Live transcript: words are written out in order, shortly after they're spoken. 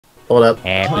Hold up.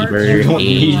 Happy You don't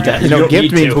need birthday. that. You know, don't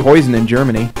gift need means to. poison in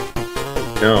Germany.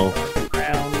 No.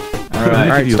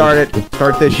 Alright, start it.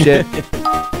 Start this shit.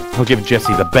 I'll give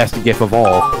Jesse the best gift of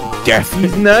all.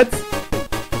 Jesse's nuts.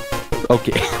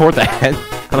 Okay, what the heck?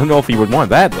 I don't know if he would want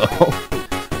that though.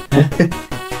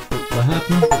 What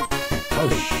happened? Oh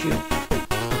shit.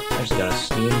 I just got a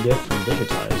Steam gift from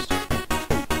Digitized.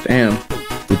 Damn.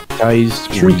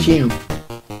 Digitized. True king.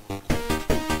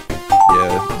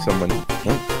 Yeah, someone.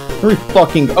 Very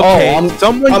fucking. Okay, Oh,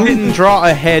 someone didn't draw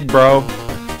a head, bro.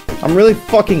 I'm really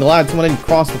fucking glad someone didn't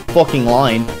cross the fucking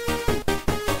line.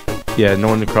 Yeah, no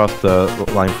one crossed the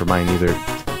line for mine either.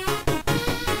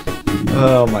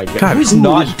 Oh my god. God, Who's who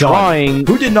not is drawing?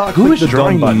 Who did not Who click is the done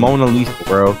drawing button? Mona Lisa,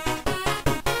 bro?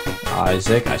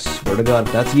 Isaac, I swear to god,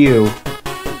 that's you.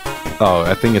 Oh,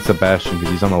 I think it's Sebastian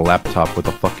because he's on a laptop with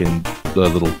a fucking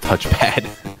little touchpad.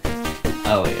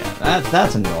 Oh yeah,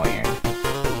 that's annoying.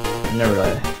 I never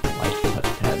really liked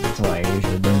touchpads. That's why I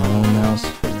usually bring my own mouse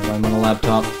whenever I'm on a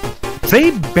laptop.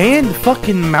 They banned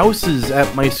fucking mouses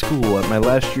at my school, at my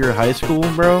last year of high school,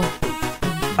 bro.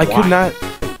 I could not.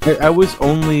 I was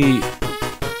only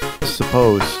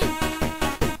supposed.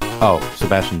 Oh,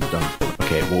 Sebastian's done.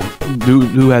 Okay, well,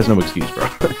 who has no excuse, bro?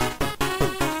 But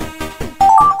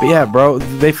yeah, bro,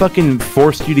 they fucking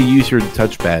forced you to use your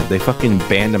touchpad. They fucking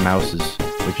banned the mouses,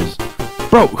 which is...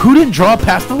 Bro, who didn't draw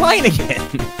past the line again?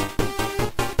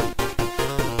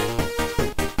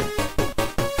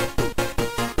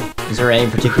 Is there any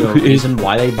particular reason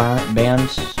why they banned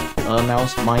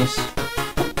mice?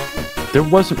 There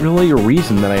wasn't really a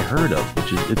reason that I heard of,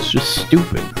 which is, it's just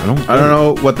stupid. I don't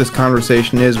know what this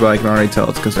conversation is, but I can already tell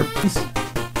it's because they're...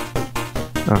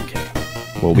 Okay.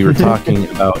 Well, we were talking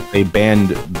about they banned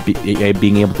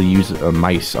being able to use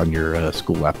mice on your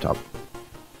school laptop.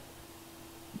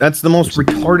 That's the most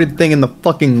retarded thing in the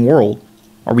fucking world.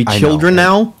 Are we children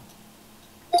now?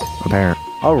 Apparently.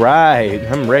 Alright,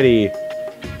 I'm ready.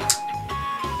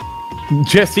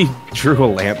 Jesse drew a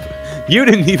lamp. You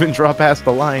didn't even draw past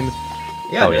the line.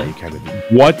 Yeah, oh, yeah, you kind of did.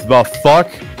 What the fuck?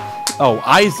 Oh,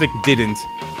 Isaac didn't.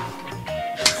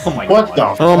 Oh my What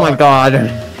god. the? Oh my god.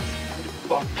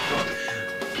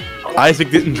 Isaac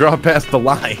didn't draw past the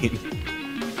line.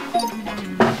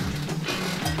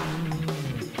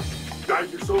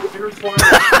 Guys, you're so intertwined.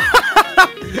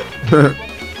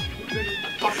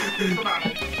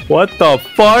 What the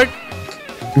fuck?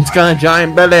 It's got a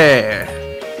giant belly.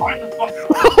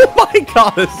 Oh my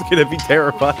god, this is gonna be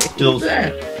terrifying. Do those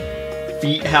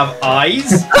feet have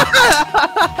eyes?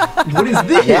 What is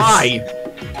this? Why?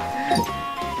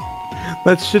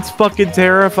 That shit's fucking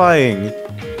terrifying.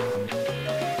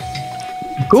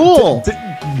 Cool.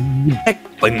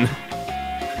 Hecklin.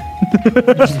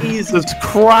 Jesus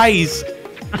Christ.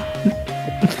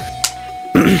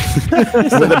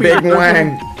 With a big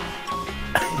wang.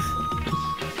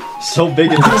 So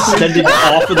big it's extended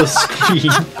off of the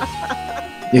screen.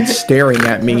 It's staring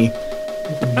at me.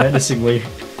 Menacingly.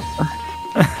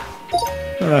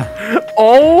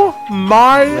 Oh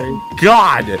my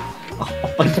god. Oh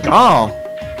my god. Oh,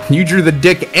 you drew the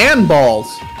dick and balls.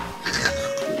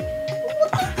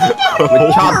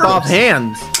 With chopped off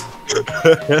hands.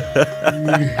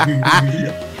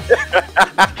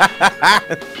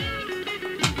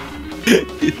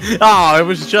 Oh, it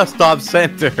was just off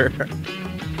center.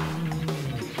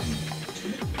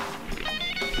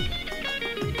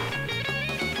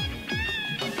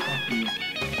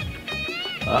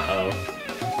 Uh-oh.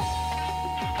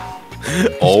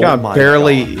 He's got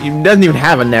barely. He doesn't even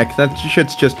have a neck. That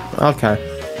shit's just okay.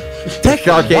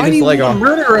 Shark ate Why do his you leg want off. to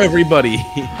murder everybody?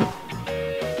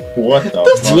 What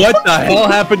the? Fuck? What the hell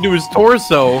happened to his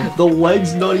torso? The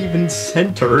leg's not even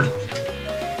centered.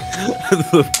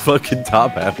 The fucking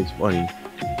top half is funny.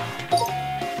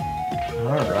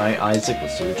 Alright, Isaac,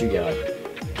 let's see what you got.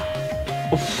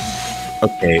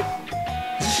 Okay.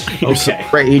 Okay.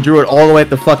 Right, he drew it all the way at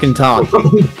the fucking top.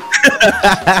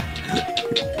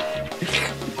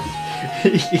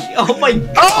 Oh my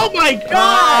god! Oh my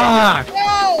god!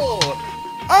 No!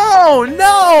 Oh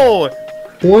no!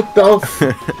 What the? F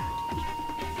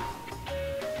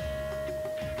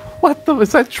What the?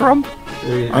 Is that Trump?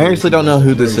 I actually don't know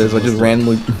who this is. I just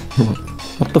randomly.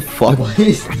 What the fuck? What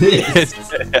is this?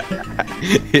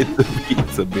 It's a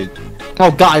pizza bitch. Oh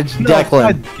god, it's Declan.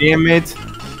 God damn it!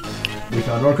 We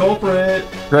found our culprit.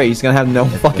 Great, he's gonna have no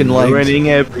fucking legs. Ruining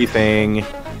everything.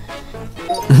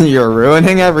 You're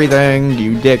ruining everything,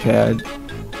 you dickhead.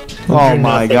 Oh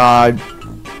my god.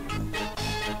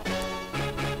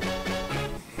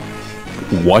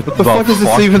 What What the fuck is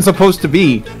this even supposed to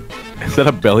be? Is that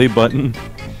a belly button?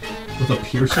 With a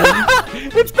piercing?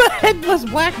 It's the headless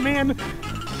black man.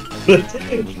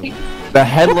 The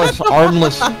headless,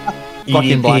 armless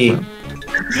fucking black EDP. man.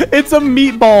 It's a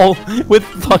meatball with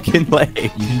fucking legs. You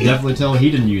can definitely tell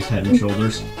he didn't use Head and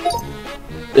Shoulders.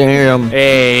 Damn.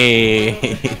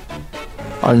 Hey.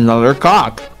 Another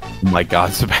cock. Oh my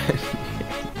god, Sebastian.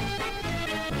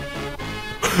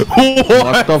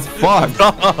 What the fuck?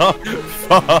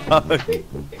 Fuck.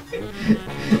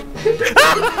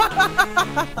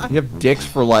 You have dicks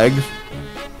for legs?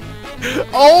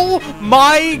 Oh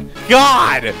my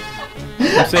god!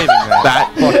 I'm saving that.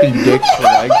 Fat fucking dicks for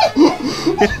legs?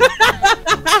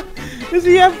 Does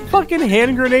he have fucking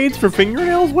hand grenades for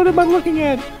fingernails? What am I looking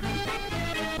at?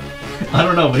 I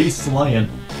don't know, but he's slaying.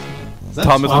 Is that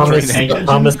Thomas Thomas was Tank Engine?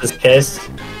 Thomas is pissed.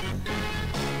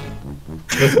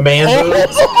 With man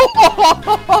boobs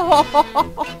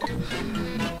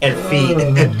and feet.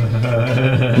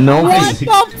 No What feet.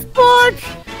 the fuck?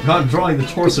 You're not drawing the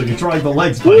torso, you're drawing the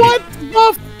legs, buddy. What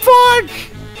the fuck?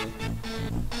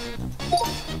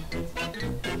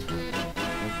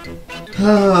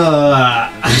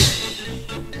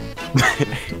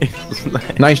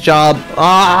 Nice job.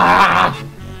 Ah!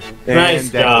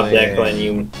 Nice job, Declan.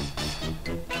 You.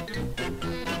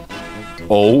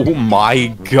 Oh my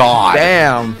god.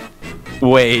 Damn.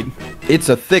 Wait. It's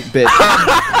a thick bitch.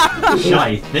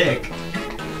 Shy thick.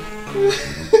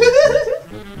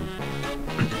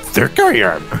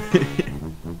 Thicker.